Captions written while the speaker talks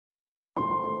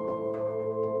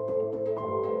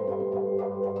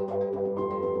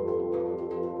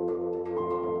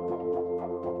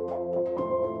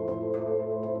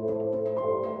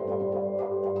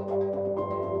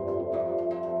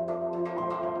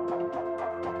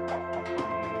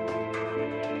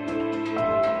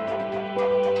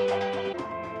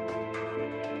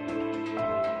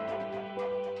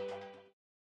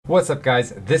What's up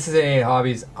guys, this is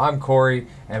AandAHobbies, I'm Corey,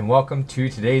 and welcome to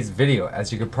today's video. As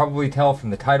you could probably tell from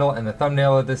the title and the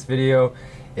thumbnail of this video,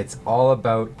 it's all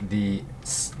about the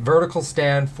vertical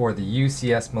stand for the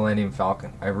UCS Millennium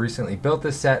Falcon. I recently built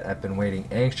this set. I've been waiting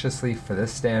anxiously for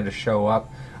this stand to show up.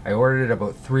 I ordered it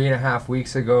about 3.5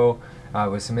 weeks ago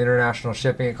with some international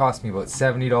shipping. It cost me about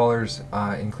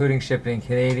 $70, including shipping in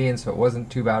Canadian, so it wasn't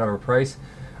too bad of a price.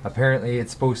 Apparently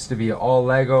it's supposed to be all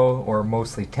Lego, or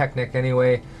mostly Technic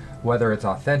anyway. Whether it's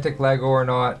authentic Lego or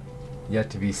not, yet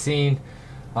to be seen.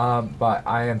 But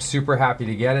I am super happy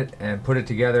to get it and put it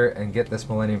together and get this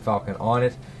Millennium Falcon on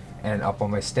it and up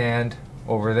on my stand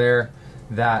over there,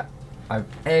 that I've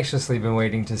anxiously been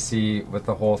waiting to see what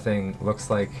the whole thing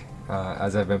looks like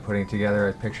as I've been putting together.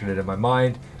 I pictured it in my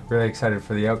mind. Really excited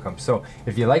for the outcome. So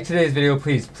if you like today's video,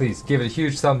 please give it a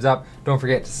huge thumbs up. Don't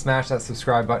forget to smash that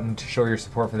subscribe button to show your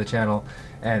support for the channel.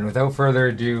 And without further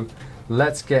ado,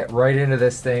 let's get right into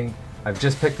this thing. I've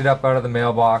just picked it up out of the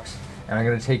mailbox and I'm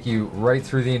going to take you right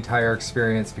through the entire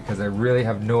experience because I really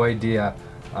have no idea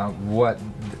what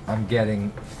I'm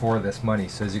getting for this money.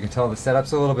 So as you can tell, the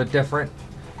setup's a little bit different.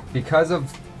 Because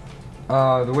of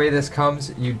the way this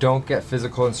comes, you don't get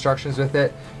physical instructions with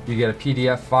it. You get a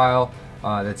PDF file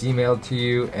that's emailed to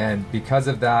you, and because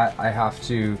of that I have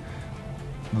to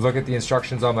look at the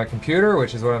instructions on my computer,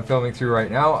 which is what I'm filming through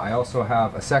right now. I also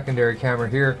have a secondary camera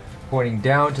here pointing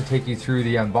down to take you through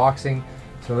the unboxing.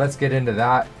 So let's get into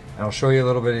that and I'll show you a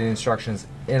little bit of the instructions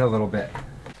in a little bit.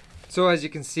 So as you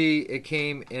can see, it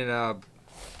came in a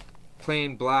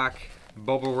plain black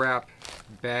bubble wrap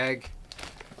bag,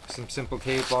 some simple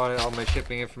tape on it. All my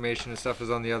shipping information and stuff is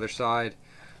on the other side.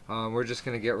 We're just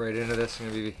going to get right into this. I'm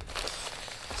going to be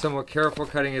somewhat careful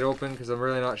cutting it open because I'm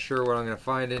really not sure what I'm going to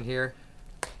find in here.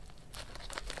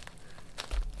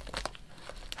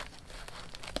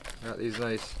 Got these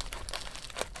nice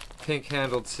pink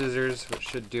handled scissors, which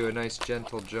should do a nice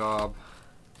gentle job.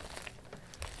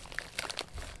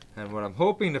 And what I'm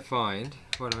hoping to find,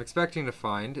 what I'm expecting to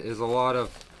find, is a lot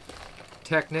of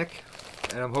Technic,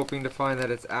 and I'm hoping to find that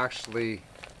it's actually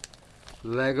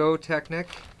Lego Technic.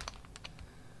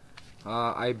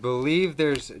 I believe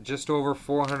there's just over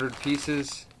 400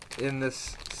 pieces in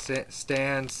this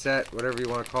stand, set, whatever you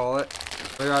want to call it.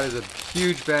 What I got is a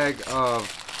huge bag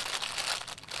of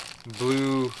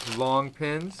blue long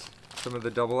pins, some of the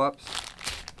double ups.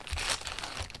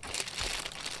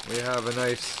 We have a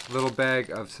nice little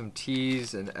bag of some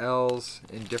T's and L's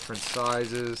in different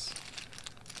sizes,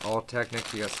 all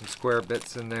Technic. You got some square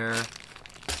bits in there.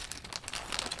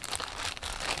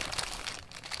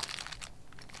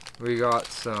 We got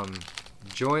some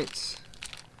joints,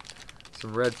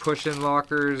 some red push-in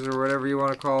lockers, or whatever you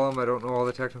want to call them. I don't know all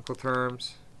the technical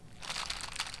terms.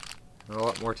 A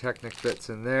lot more Technic bits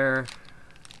in there.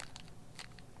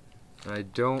 I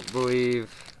don't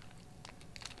believe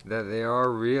that they are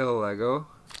real Lego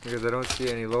because I don't see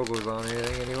any logos on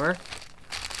anything anywhere.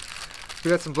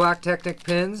 We got some black Technic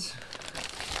pins.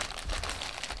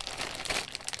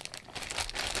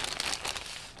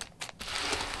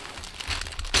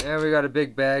 And we got a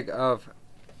big bag of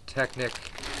Technic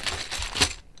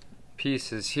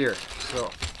pieces here. So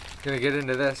I'm gonna get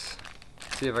into this,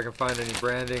 see if I can find any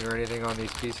branding or anything on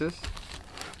these pieces.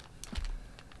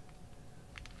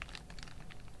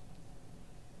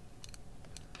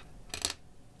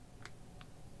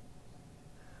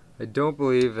 I don't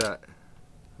believe that,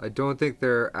 I don't think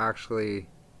they're actually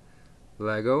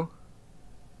Lego.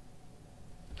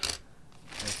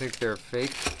 I think they're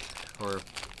fake, or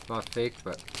not fake,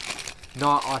 but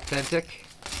not authentic.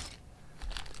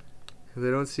 Because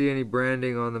I don't see any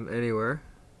branding on them anywhere.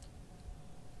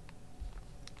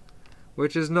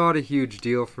 Which is not a huge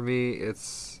deal for me.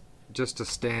 It's just a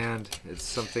stand. It's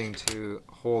something to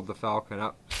hold the Falcon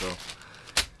up, so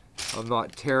I'm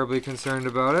not terribly concerned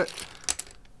about it.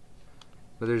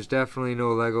 But there's definitely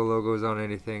no Lego logos on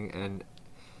anything, and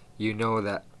you know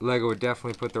that Lego would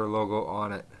definitely put their logo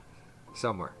on it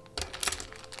somewhere.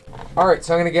 Alright,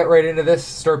 so I'm going to get right into this,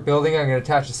 start building. I'm going to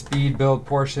attach a speed build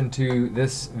portion to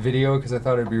this video because I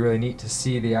thought it would be really neat to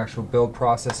see the actual build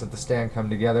process of the stand come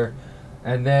together.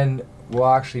 And then we'll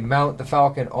actually mount the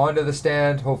Falcon onto the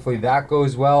stand. Hopefully that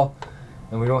goes well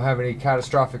and we don't have any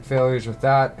catastrophic failures with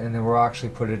that, and then we'll actually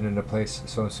put it into place.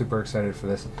 So I'm super excited for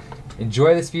this.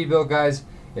 Enjoy the speed build, guys.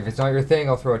 If it's not your thing,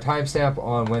 I'll throw a timestamp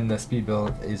on when the speed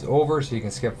build is over so you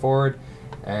can skip forward,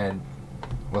 and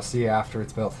we'll see you after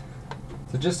it's built.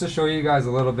 So just to show you guys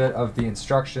a little bit of the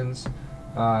instructions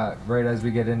right as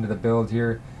we get into the build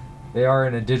here. They are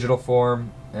in a digital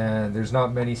form and there's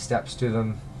not many steps to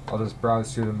them. I'll just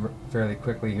browse through them fairly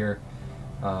quickly here.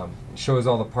 It shows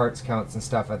all the parts counts and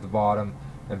stuff at the bottom,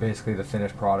 and basically the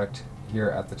finished product here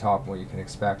at the top, what you can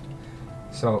expect.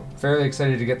 So fairly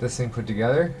excited to get this thing put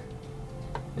together.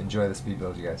 Enjoy the speed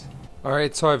build, you guys.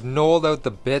 Alright, so I've knolled out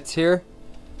the bits here.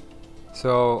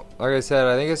 So like I said,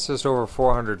 I think it's just over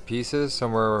 400 pieces,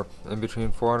 somewhere in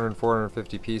between 400 and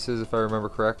 450 pieces if I remember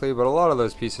correctly, but a lot of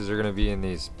those pieces are going to be in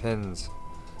these pins.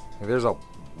 Like, there's a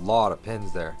lot of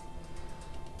pins there,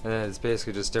 and it's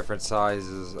basically just different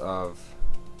sizes of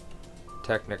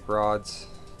Technic rods,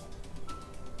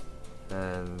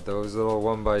 and those little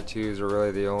 1x2s are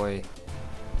really the only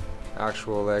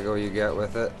actual Lego you get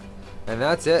with it. And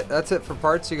that's it for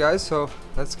parts, you guys, so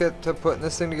let's get to putting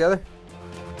this thing together.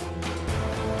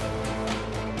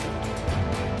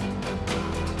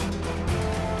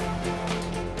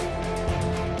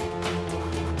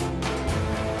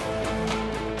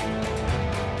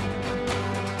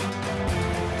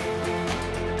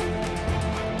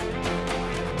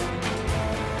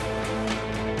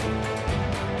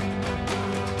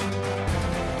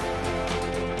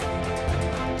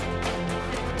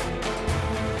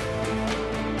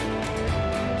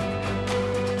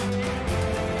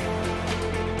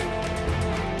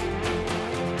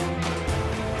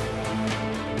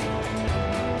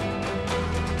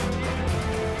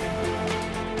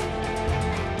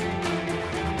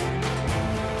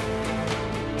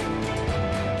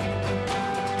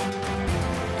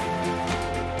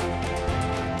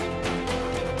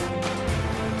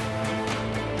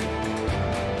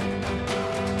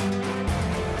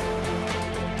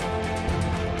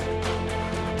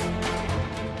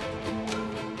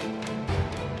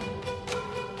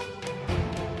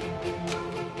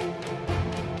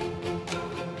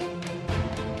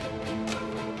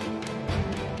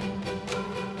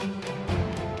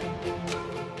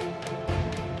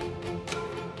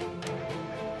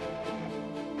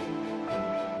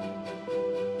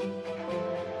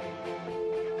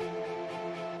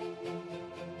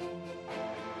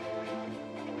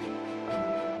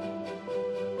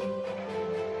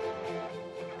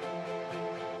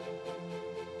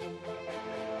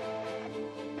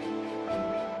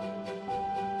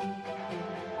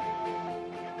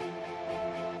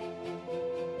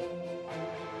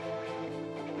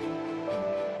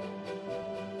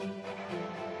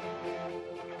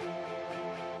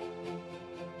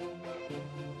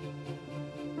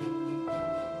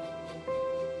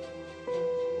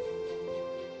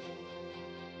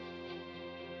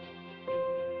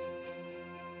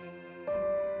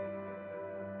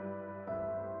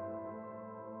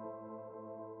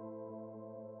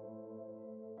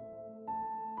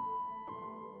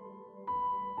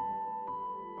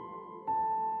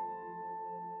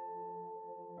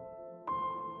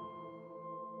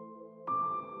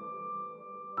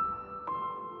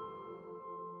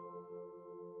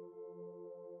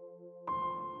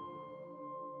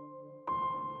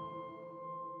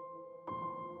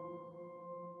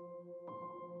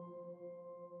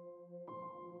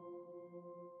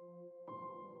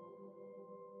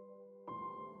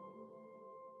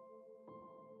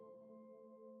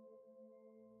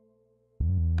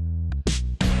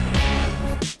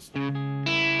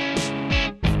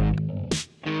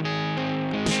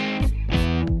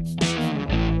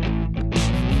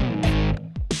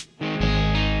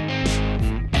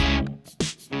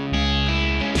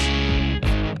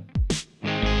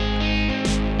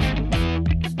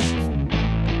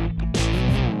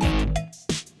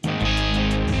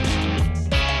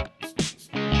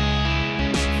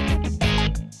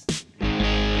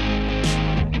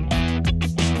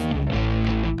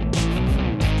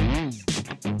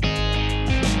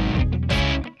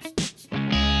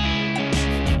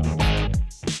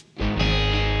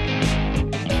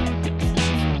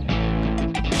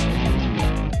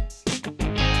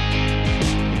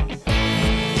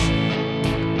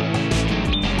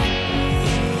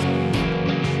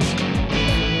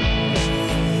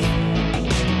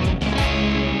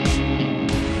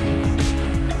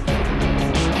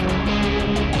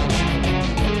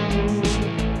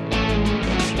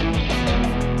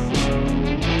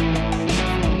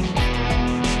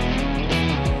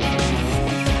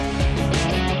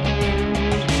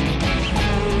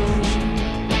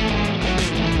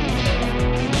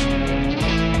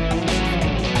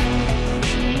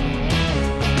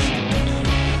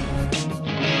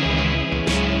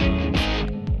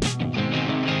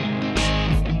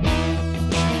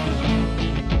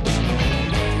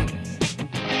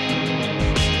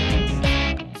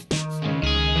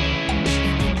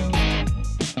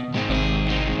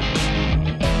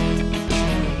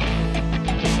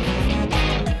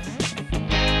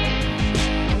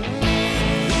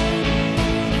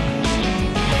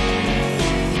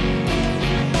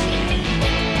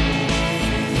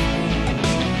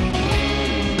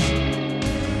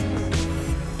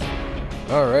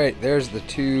 Alright, there's the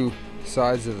two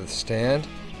sides of the stand.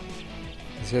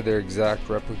 I said they're exact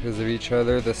replicas of each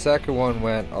other. The second one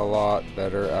went a lot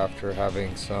better after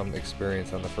having some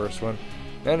experience on the first one.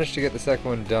 Managed to get the second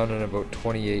one done in about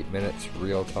 28 minutes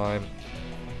real time.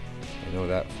 I know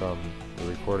that from the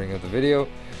recording of the video.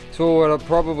 So what I'll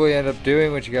probably end up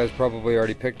doing, which you guys probably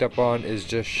already picked up on, is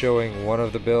just showing one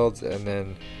of the builds and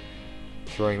then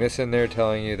throwing this in there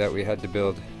telling you that we had to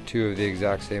build two of the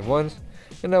exact same ones.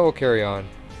 And then we'll carry on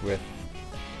with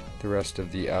the rest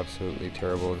of the absolutely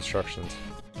terrible instructions.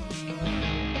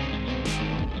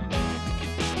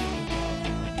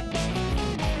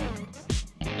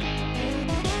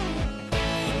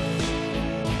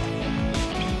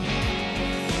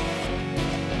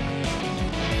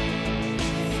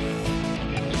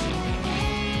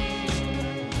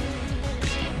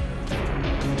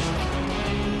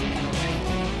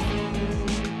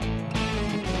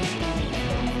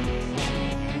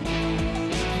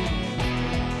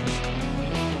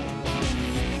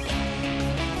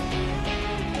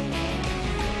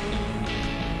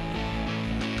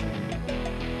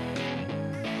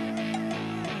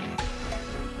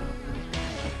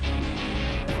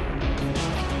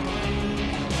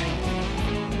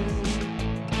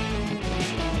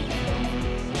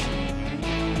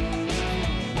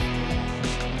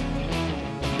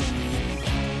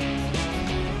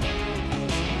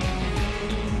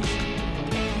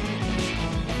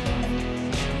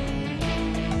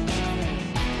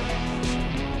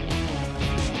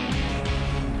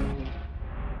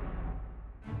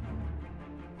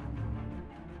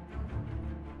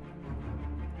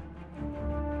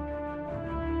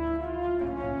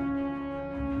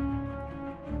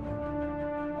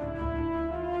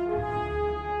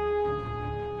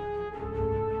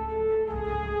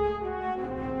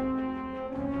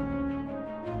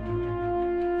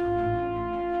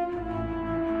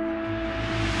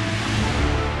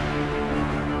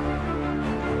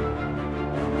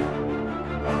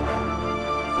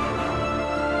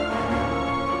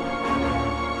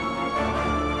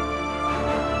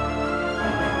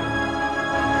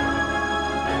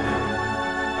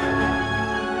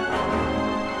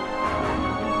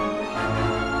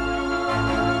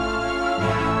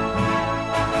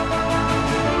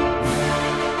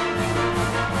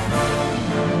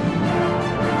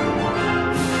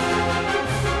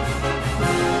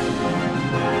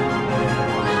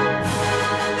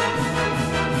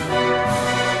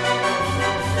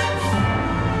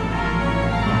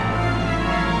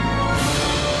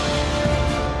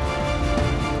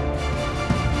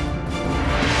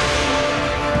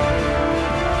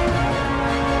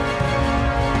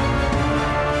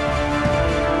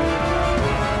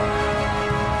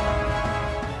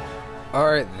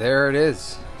 Alright, there it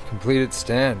is. Completed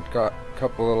stand. Got a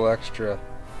couple little extra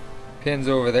pins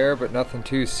over there, but nothing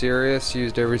too serious.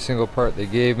 Used every single part they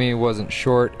gave me. Wasn't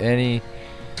short any.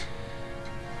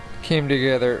 Came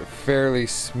together fairly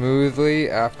smoothly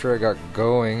after I got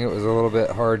going. It was a little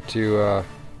bit hard to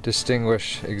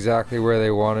distinguish exactly where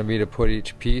they wanted me to put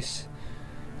each piece.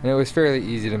 And it was fairly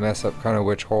easy to mess up kind of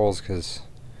which holes because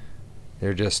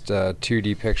they're just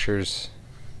 2D pictures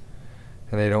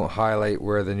and they don't highlight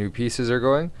where the new pieces are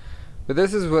going. But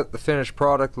this is what the finished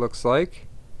product looks like.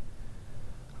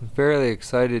 I'm fairly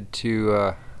excited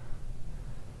to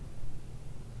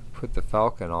put the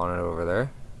Falcon on it over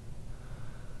there.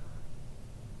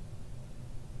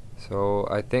 So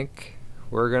I think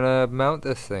we're gonna mount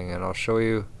this thing and I'll show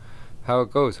you how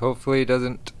it goes. Hopefully it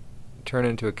doesn't turn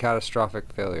into a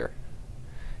catastrophic failure.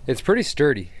 It's pretty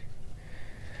sturdy,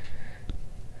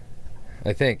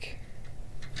 I think.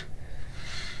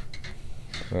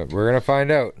 But we're gonna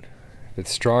find out if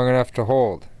it's strong enough to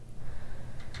hold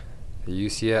the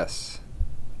UCS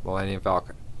Millennium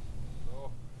Falcon.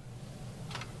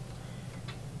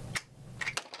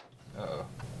 Uh-oh.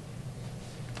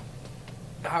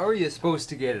 How are you supposed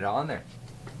to get it on there?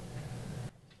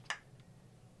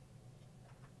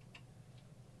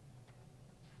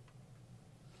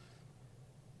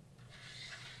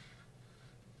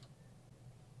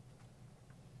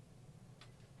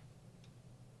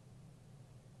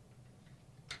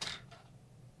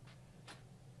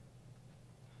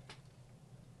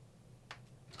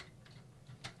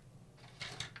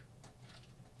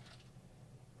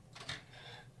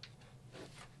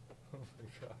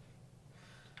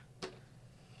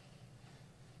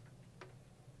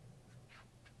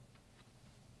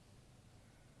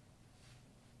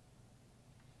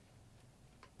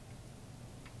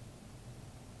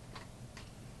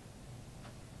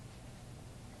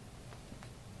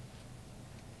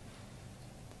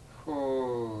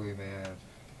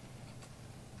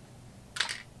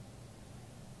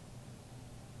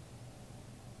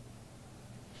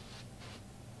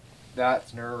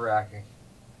 That's nerve-wracking.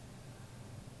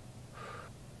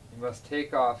 You must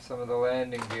take off some of the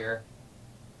landing gear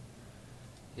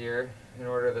here in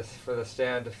order for the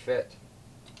stand to fit.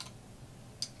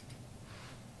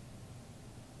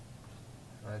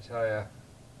 I tell ya,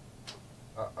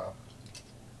 uh-oh.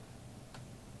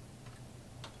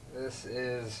 This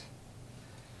is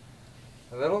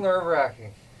a little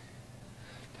nerve-wracking.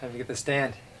 Time to get the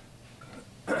stand.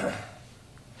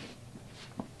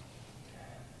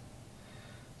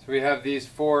 So we have these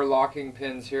 4 locking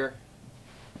pins here.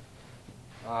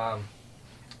 We're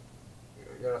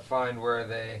gonna find where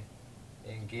they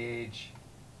engage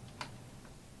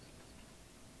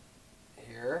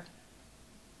here.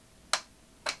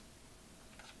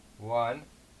 1.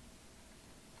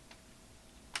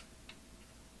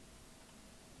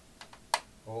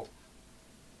 Oh.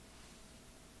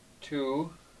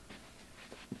 2.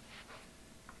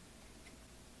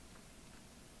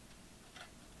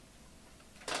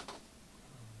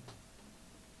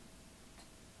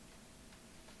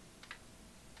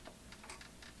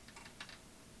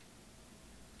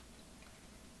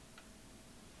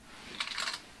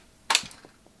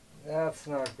 That's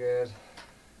not good.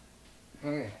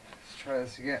 Okay, let's try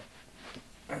this again.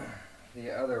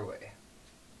 The other way.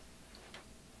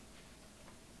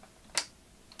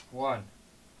 1.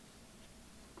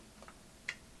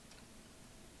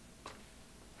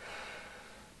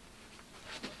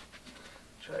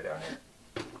 Try down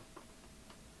here.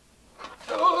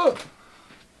 Oh!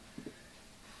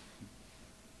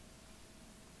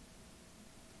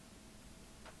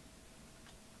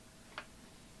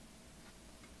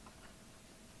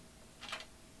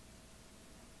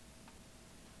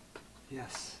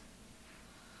 Yes.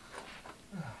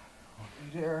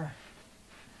 There.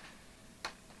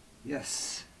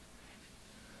 Yes.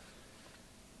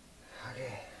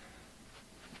 Okay.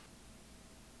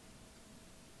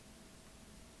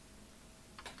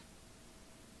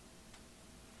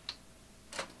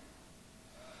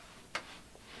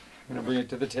 I'm gonna bring it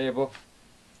to the table.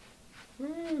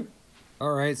 Woo.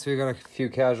 All right, so we got a few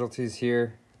casualties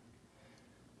here.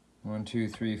 1, 2,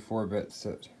 3, 4 bits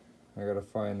that I gotta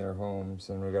find their homes,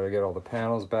 and we gotta get all the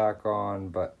panels back on,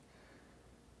 but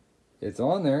it's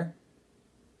on there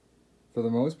for the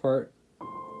most part.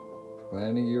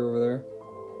 Landing gear over there.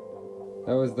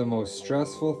 That was the most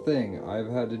stressful thing I've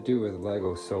had to do with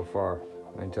Lego so far,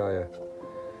 I can tell you.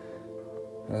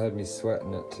 That had me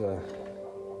sweating it a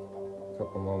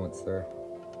couple moments there.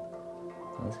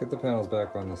 Let's get the panels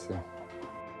back on this thing.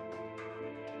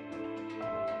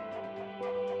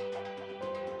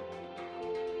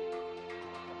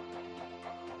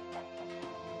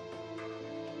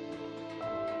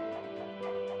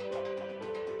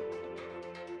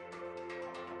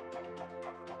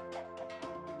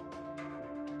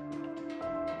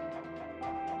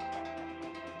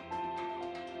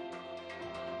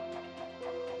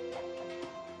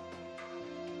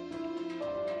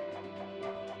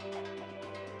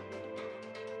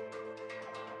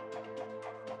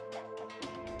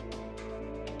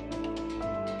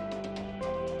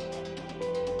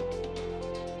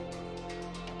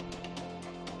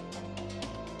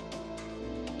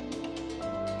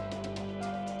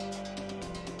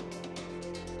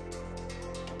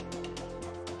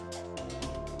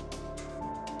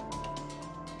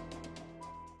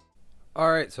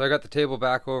 Alright, so I got the table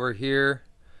back over here.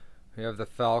 We have the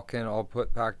Falcon all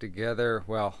put back together.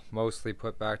 Well, mostly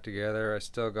put back together. I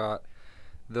still got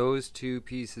those 2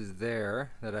 pieces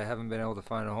there that I haven't been able to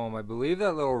find a home. I believe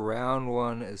that little round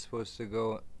one is supposed to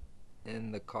go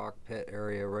in the cockpit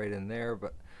area right in there,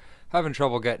 but having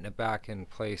trouble getting it back in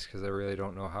place because I really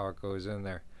don't know how it goes in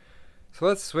there. So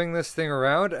let's swing this thing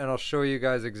around and I'll show you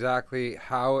guys exactly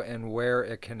how and where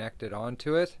it connected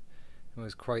onto it. It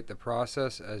was quite the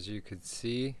process, as you could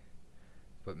see,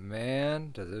 but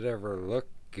man, does it ever look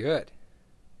good.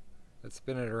 Let's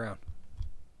spin it around.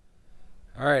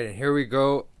 Alright, and here we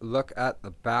go. Look at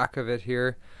the back of it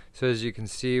here. So as you can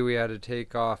see, we had to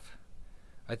take off,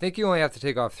 I think you only have to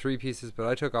take off 3 pieces, but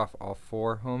I took off all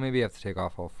 4. Well, maybe you have to take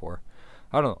off all 4.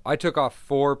 I don't know. I took off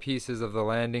 4 pieces of the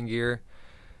landing gear,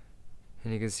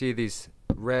 and you can see these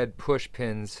red push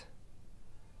pins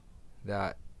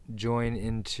that join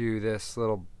into this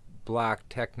little black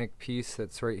Technic piece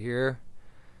that's right here,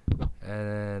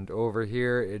 and over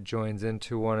here it joins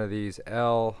into one of these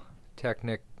L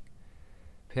Technic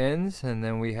pins, and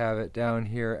then we have it down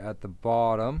here at the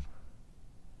bottom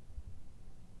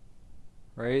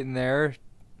right in there.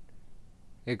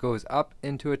 It goes up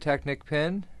into a Technic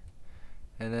pin,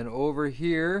 and then over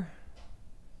here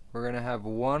we're gonna have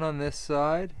one on this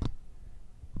side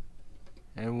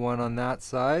and one on that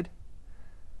side.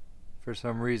 For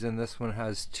some reason this one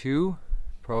has 2,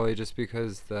 probably just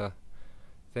because the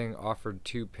thing offered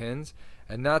 2 pins,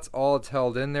 and that's all it's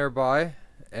held in there by,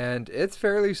 and it's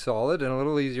fairly solid and a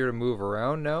little easier to move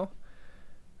around now,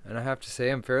 and I have to say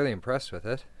I'm fairly impressed with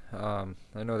it.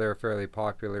 I know they're a fairly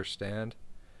popular stand.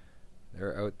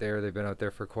 They're out there, they've been out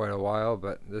there for quite a while,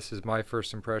 but this is my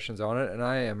first impressions on it, and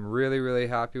I am really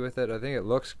happy with it. I think it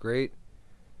looks great.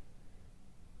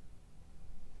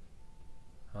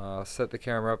 I'll set the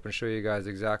camera up and show you guys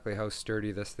exactly how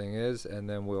sturdy this thing is, and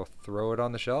then we'll throw it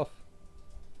on the shelf.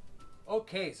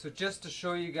 Okay, so just to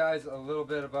show you guys a little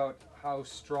bit about how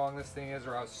strong this thing is,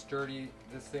 or how sturdy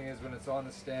this thing is when it's on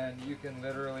the stand, you can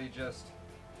literally just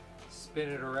spin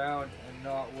it around and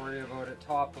not worry about it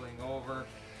toppling over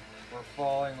or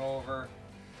falling over.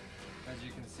 As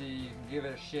you can see, you can give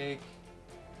it a shake.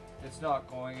 It's not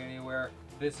going anywhere.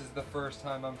 This is the first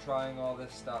time I'm trying all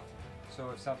this stuff,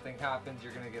 so if something happens,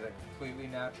 you're gonna get a completely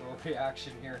natural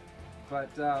reaction here. But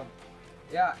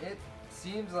yeah, it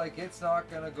seems like it's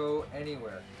not gonna go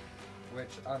anywhere,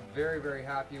 which I'm very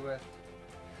happy with.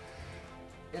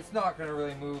 It's not gonna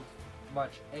really move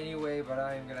much anyway, but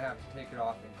I am gonna have to take it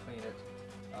off and clean it,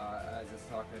 as it's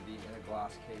not gonna be in a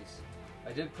glass case.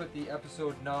 I did put the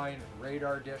episode 9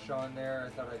 radar dish on there.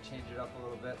 I thought I'd change it up a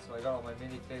little bit, so I got all my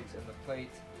minifigs and the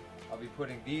plates. I'll be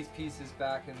putting these pieces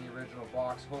back in the original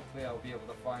box. Hopefully I'll be able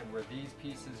to find where these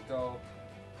pieces go.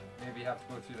 Maybe have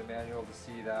to go through the manual to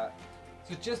see that.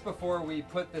 So just before we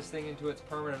put this thing into its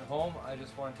permanent home, I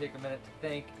just want to take a minute to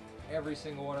thank every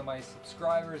single one of my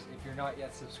subscribers. If you're not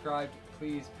yet subscribed,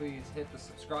 please hit the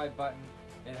subscribe button.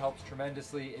 It helps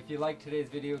tremendously. If you liked today's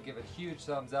video, give it a huge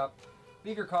thumbs up.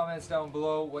 Leave your comments down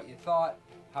below what you thought,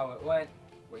 how it went,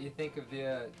 what you think of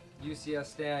the UCS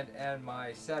stand and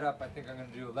my setup. I think I'm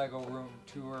going to do a Lego room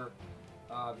tour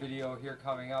video here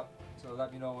coming up, so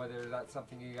let me know whether that's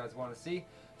something you guys want to see.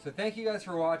 So thank you guys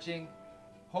for watching.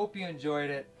 Hope you enjoyed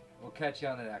it. We'll catch you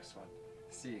on the next one.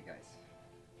 See you guys.